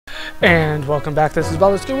And welcome back, this is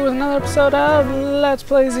Bledavik with another episode of Let's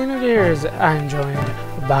Play Xenogears. I'm joined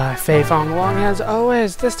by Faye following along as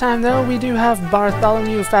always. This time though, we do have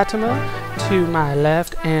Bartholomew Fatima to my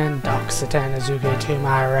left and Doc Satanazuke to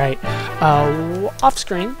my right. Off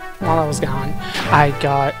screen, while I was gone, I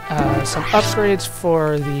got some upgrades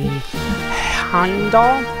for the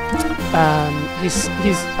Heimdall. I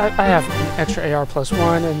have an extra AR plus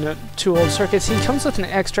 1 and 2 old circuits. He comes with an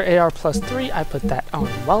extra AR plus 3. I put that on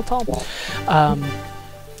Weltall.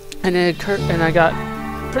 And I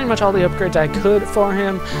got pretty much all the upgrades I could for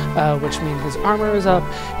him, which means his armor is up,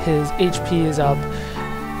 his HP is up,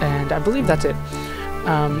 and I believe that's it.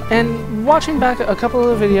 And watching back a couple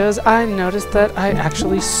of videos, I noticed that I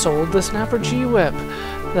actually sold the Snapper G-Whip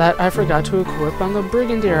that I forgot to equip on the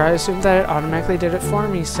Brigadier. I assumed that it automatically did it for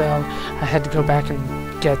me, so I had to go back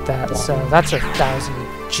and get that. So that's 1,000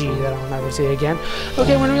 G that I'll never see again.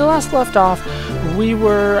 Okay, when we last left off, we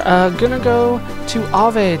were gonna go to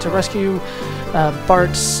Aveh to rescue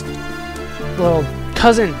Bart's little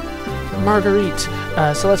cousin, Marguerite.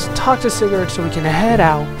 So let's talk to Sigurd so we can head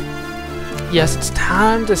out. Yes, it's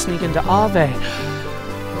time to sneak into Aveh.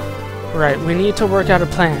 Right, we need to work out a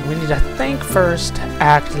plan. We need to think first,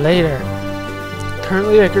 act later.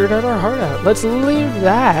 Currently, I geared out our heart out. Let's leave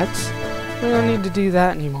that. We don't need to do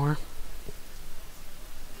that anymore.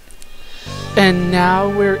 And now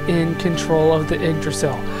we're in control of the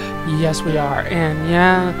Yggdrasil. Yes, we are. And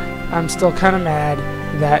yeah, I'm still kind of mad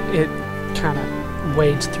that it kind of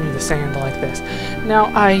wades through the sand like this.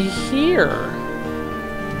 Now, I hear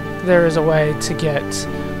there is a way to get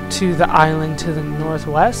to the island to the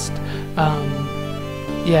northwest.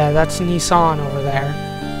 Yeah, that's Nissan over there.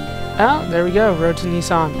 Oh, there we go, road to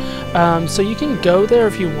Nissan. So you can go there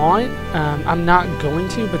if you want. I'm not going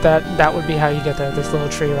to, but that would be how you get there, this little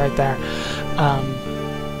tree right there.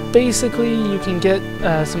 Basically, you can get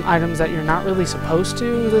some items that you're not really supposed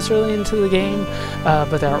to this early into the game,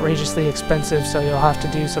 but they're outrageously expensive, so you'll have to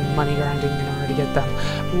do some money grinding in order to get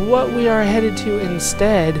them. What we are headed to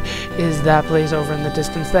instead is that place over in the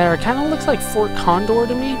distance there. It kind of looks like Fort Condor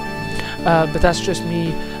to me, but that's just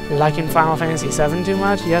me liking Final Fantasy VII too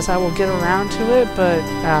much. Yes, I will get around to it, but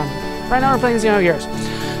right now we're playing Xenogears.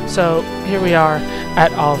 So here we are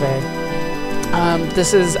at Aveh.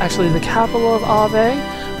 This is actually the capital of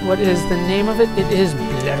Aveh. What is the name of it? It is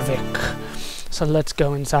Bledavik. So let's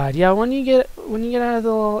go inside. Yeah, when you get out of the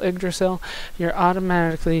little Yggdrasil, you're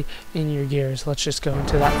automatically in your gears. Let's just go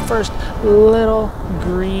into that first little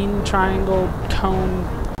green triangle cone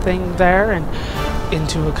thing there and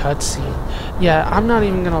into a cutscene. Yeah, I'm not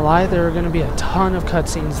even gonna lie, there are gonna be a ton of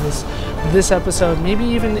cutscenes this episode, maybe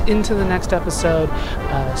even into the next episode.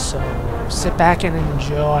 So sit back and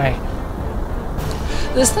enjoy.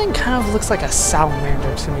 This thing kind of looks like a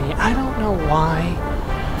salamander to me. I don't know why.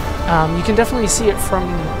 You can definitely see it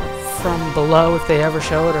from below if they ever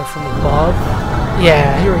show it, or from above.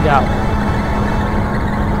 Yeah, here we go.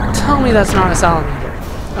 Tell me that's not a salamander.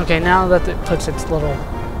 Okay, now that it puts its little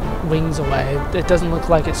wings away, it doesn't look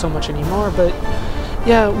like it so much anymore, but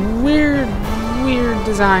yeah, weird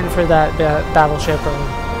design for that battleship, or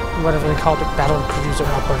whatever they called it, battle cruiser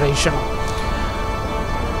operational.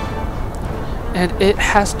 And it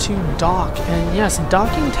has to dock, and yes,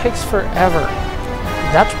 docking takes forever.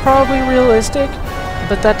 That's probably realistic,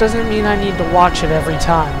 but that doesn't mean I need to watch it every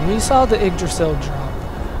time. We saw the Yggdrasil drop,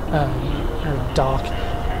 or dock.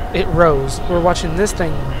 It rose. We're watching this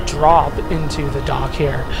thing drop into the dock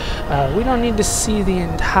here. We don't need to see the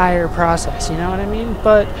entire process, you know what I mean?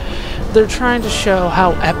 But they're trying to show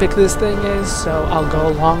how epic this thing is, so I'll go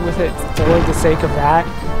along with it for the sake of that.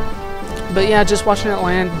 But yeah, just watching it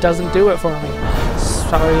land doesn't do it for me.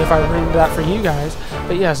 Sorry if I ruined that for you guys.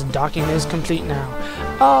 But yes, docking is complete now.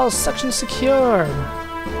 Oh, section secured.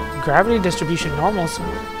 Gravity distribution normals.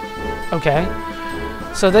 Okay.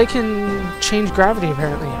 So they can change gravity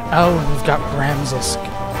apparently. Oh, and we've got Ramses.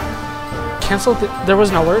 Cancel there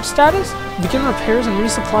was an alert status? Begin repairs and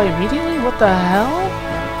resupply immediately? What the hell?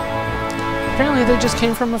 Apparently they just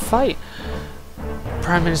came from a fight.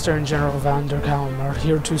 Prime Minister and General Van der Kalm are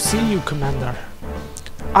here to see you, Commander.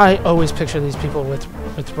 I always picture these people with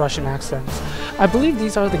Russian accents. I believe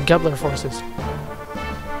these are the Gebler forces.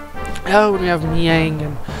 Oh, and we have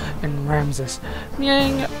Miang and Ramses.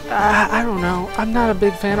 Miang, I don't know. I'm not a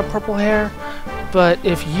big fan of purple hair, but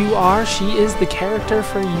if you are, she is the character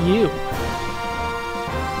for you.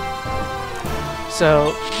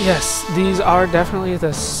 So, yes, these are definitely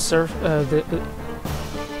the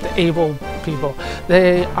able people.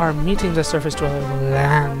 They are meeting the surface dweller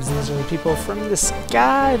lands. These are the people from the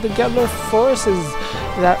sky, the Gebler forces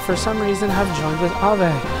that for some reason have joined with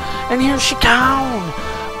Aveh. And here's Shikaun!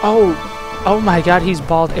 Oh my god, he's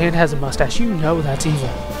bald and has a mustache. You know that's evil.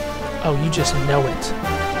 Oh, you just know it.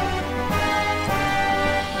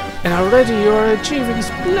 And already you're achieving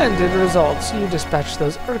splendid results. You dispatched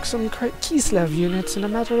those irksome Kislev units in a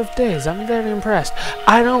matter of days. I'm very impressed.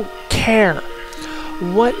 I don't care.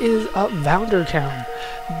 What is up, Vandercam?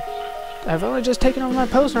 I've only just taken over my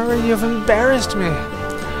post and already you've embarrassed me.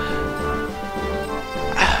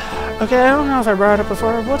 Okay, I don't know if I brought it up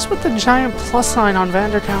before. What's with the giant plus sign on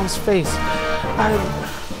Vanderkam's face?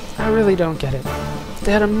 I really don't get it.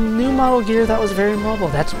 They had a new model gear that was very mobile.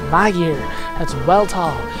 That's my gear. That's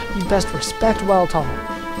Weltall. You best respect Weltall.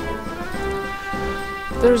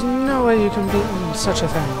 There's no way you can beat such a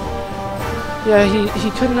thing. Yeah, he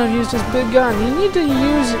couldn't have used his big gun. You need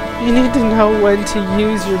to know when to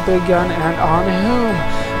use your big gun and on whom.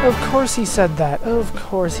 Of course he said that. Of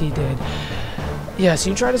course he did. Yes,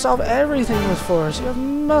 you try to solve everything with force. You have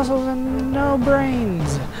muscles and no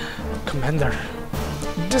brains. Commander.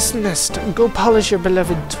 Dismissed. Go polish your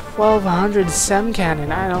beloved 1200 SEM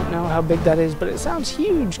cannon. I don't know how big that is, but it sounds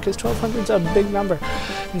huge because 1200 is a big number.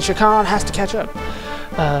 And Shakan has to catch up.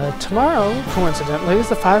 Tomorrow, coincidentally, is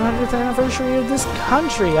the 500th anniversary of this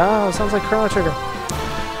country. Oh, sounds like Chrono Trigger.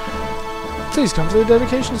 Please come to the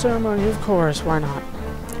dedication ceremony, of course. Why not?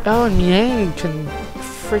 Oh, and Yang can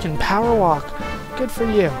freaking power walk. Good for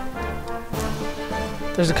you.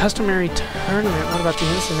 There's a customary tournament. What about the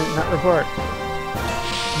incident in that report?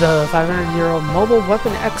 The 500-year-old mobile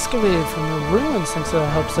weapon excavated from the ruins thanks to the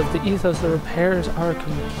hopes of the ethos. The repairs are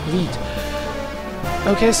complete.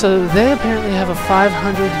 Okay, so they apparently have a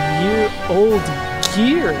 500-year-old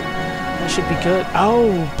gear. That should be good.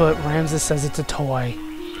 Oh, but Ramses says it's a toy.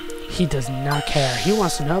 He does not care. He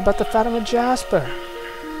wants to know about the Fatima Jasper,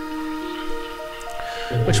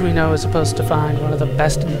 which we know is supposed to find one of the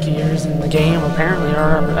best gears in the game, apparently,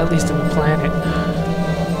 or at least in the planet.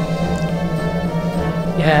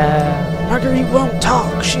 Yeah, Marguerite won't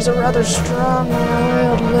talk. She's a rather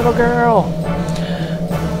strong-willed little girl.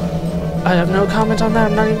 I have no comment on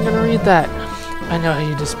that. I'm not even going to read that. I know how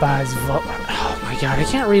you despise oh my god, I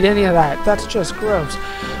can't read any of that. That's just gross.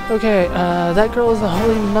 Okay, that girl is the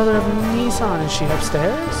Holy Mother of Nissan. Is she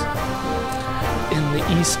upstairs? In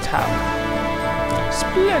the East Tower.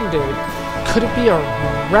 Splendid. Could it be a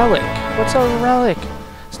relic? What's a relic?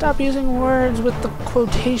 Stop using words with the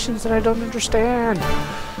quotations that I don't understand.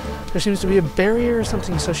 There seems to be a barrier or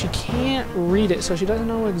something, so she can't read it, so she doesn't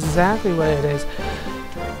know exactly what it is.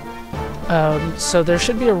 So there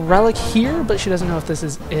should be a relic here, but she doesn't know if this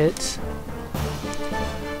is it.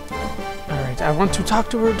 Alright, I want to talk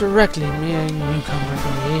to her directly. Mia, you come with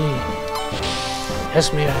me.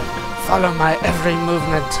 Yes, Mia. Follow my every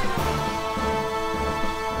movement.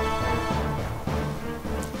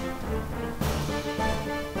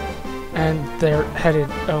 And they're headed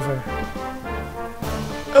over.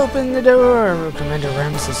 Open the door! Commander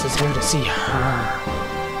Ramses is here to see her.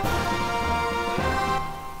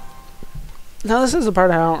 Now this is the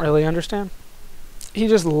part I don't really understand. He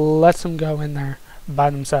just lets them go in there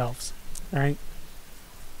by themselves, right?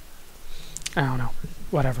 I don't know.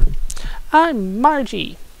 Whatever. I'm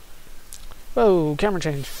Margie. Whoa, camera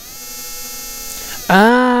change.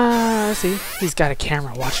 Ah, I see. He's got a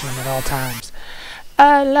camera watching him at all times.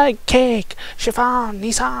 I like cake. Chiffon,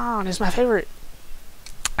 Nissan is my favorite.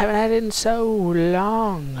 I haven't had it in so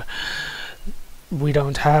long. We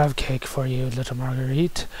don't have cake for you, little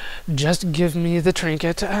Marguerite. Just give me the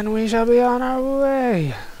trinket and we shall be on our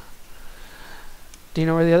way. Do you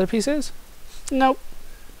know where the other piece is? Nope.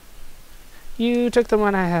 You took the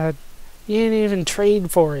one I had. You didn't even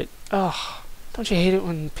trade for it. Ugh. Don't you hate it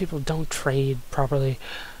when people don't trade properly?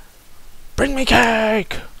 Bring me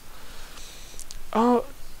cake! Oh,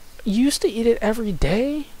 you used to eat it every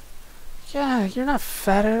day? Yeah, you're not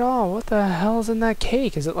fat at all. What the hell's in that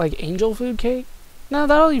cake? Is it like angel food cake? No,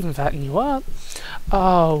 that'll even fatten you up.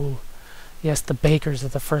 Oh, yes, the bakers are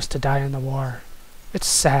the first to die in the war. It's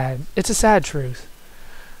sad. It's a sad truth.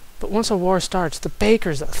 But once a war starts, the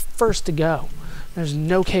bakers are the first to go. There's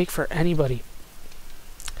no cake for anybody.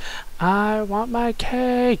 I want my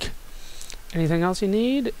cake. Anything else you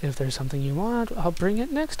need? If there's something you want, I'll bring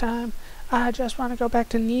it next time. I just want to go back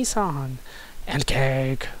to Nissan. And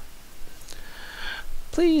cake.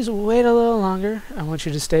 Please wait a little longer. I want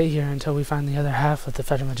you to stay here until we find the other half of the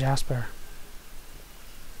Fatima Jasper.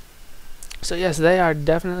 So yes, they are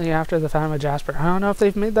definitely after the Fatima Jasper. I don't know if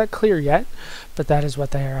they've made that clear yet, but that is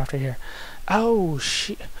what they are after here. Oh,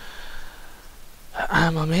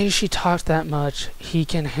 I'm amazed she talked that much. He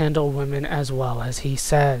can handle women as well as he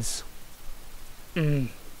says. I'm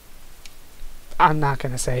not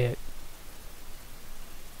gonna say it.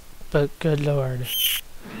 But good lord.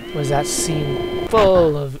 Was that scene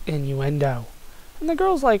full of innuendo. And the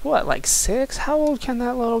girl's like, what, like 6? How old can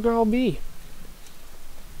that little girl be?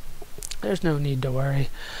 There's no need to worry.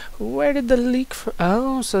 Where did the leak from...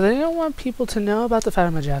 Oh, so they don't want people to know about the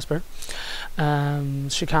Fatima Jasper.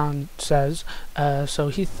 Shikan says. So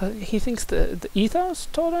he thinks the ethos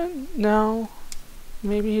told him? No.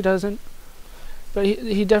 Maybe he doesn't. But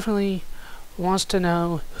he definitely wants to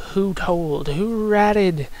know who told, who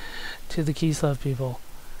ratted to the Kislev people.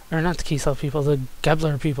 Or not the Kislev people, the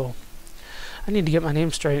Gebler people. I need to get my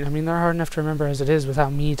name straight. I mean, they're hard enough to remember as it is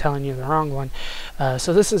without me telling you the wrong one.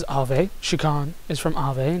 So this is Aveh. Shikan is from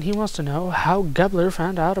Aveh, and he wants to know how Gebler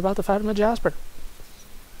found out about the Fatima Jasper.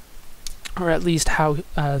 Or at least how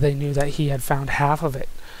they knew that he had found half of it.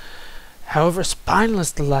 However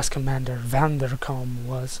spineless the last commander, Vanderkom,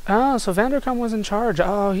 was. Oh, so Vanderkom was in charge.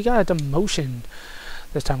 Oh, he got a demotion.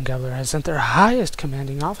 This time Gebler has sent their highest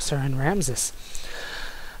commanding officer in Ramses.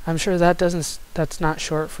 I'm sure that's not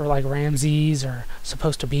short for like Ramses or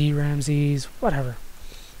supposed to be Ramses, whatever.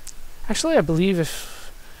 Actually, I believe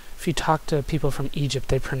if you talk to people from Egypt,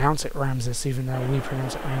 they pronounce it Ramses, even though we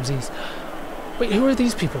pronounce it Ramses. Wait, who are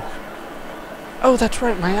these people? Oh, that's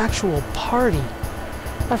right, my actual party.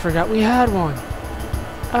 I forgot we had one.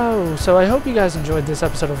 Oh, so I hope you guys enjoyed this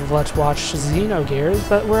episode of Let's Watch Xenogears,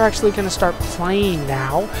 but we're actually going to start playing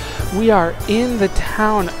now. We are in the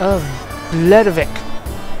town of Bledavik.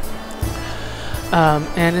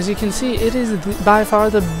 And as you can see, it is by far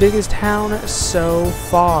the biggest town so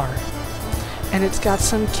far. And it's got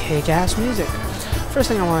some kick-ass music. First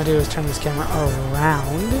thing I want to do is turn this camera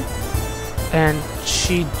around. And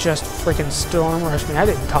she just freaking storm rushed me. I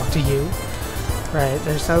didn't talk to you. Right,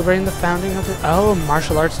 they're celebrating the founding of the... Oh,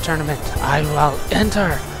 martial arts tournament. I will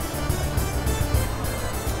enter.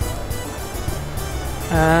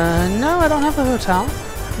 No, I don't have a hotel.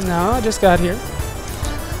 No, I just got here.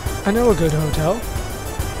 I know a good hotel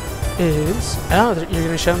is... Oh, you're going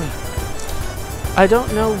to show me. I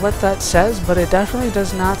don't know what that says, but it definitely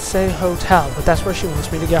does not say hotel, but that's where she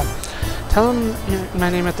wants me to go. Tell them my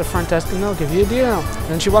name at the front desk and they'll give you a deal. And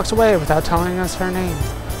then she walks away without telling us her name.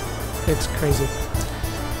 It's crazy.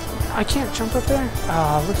 I can't jump up there?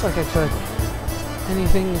 Looks like I could.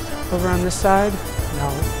 Anything over on this side? No.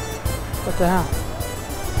 What the hell?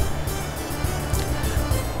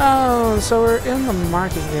 Oh, so we're in the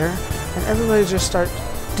market here, and everybody just starts...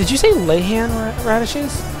 Did you say Lehan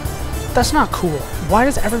radishes? That's not cool. Why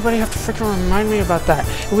does everybody have to freaking remind me about that?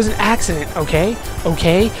 It was an accident, okay?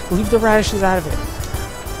 Okay? Leave the radishes out of it.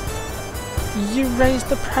 You raised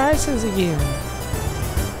the prices again.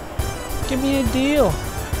 Give me a deal.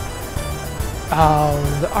 Oh,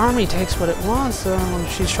 the army takes what it wants, so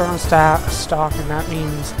she's short on stock, and that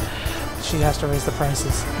means she has to raise the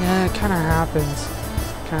prices. Yeah, it kind of happens.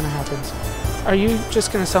 Kind of happens. Are you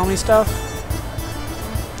just gonna sell me stuff?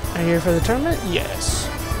 Are you here for the tournament? Yes.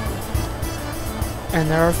 And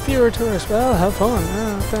there are fewer tourists. Well, have fun.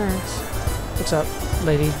 Oh, thanks. What's up,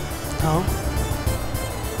 lady? Oh?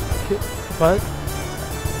 What?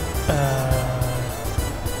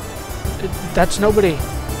 That's nobody.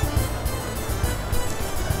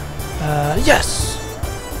 Yes!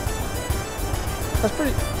 That's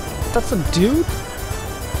pretty... That's a dude?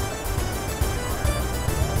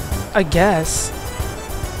 I guess.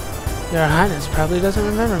 Your Highness probably doesn't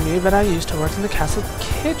remember me, but I used to work in the castle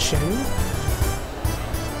kitchen.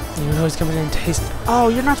 You would always come in and taste... Oh,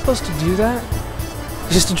 you're not supposed to do that?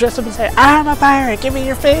 Just to dress up and say, I'm a pirate, give me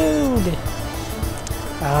your food!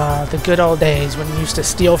 Ah, the good old days when you used to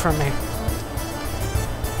steal from me.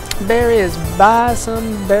 Berries, buy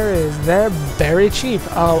some berries. They're very cheap.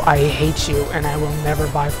 Oh, I hate you, and I will never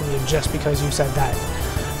buy from you just because you said that.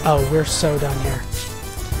 Oh, we're so done here.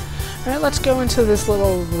 Alright, let's go into this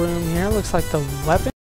little room here. Looks like the weapon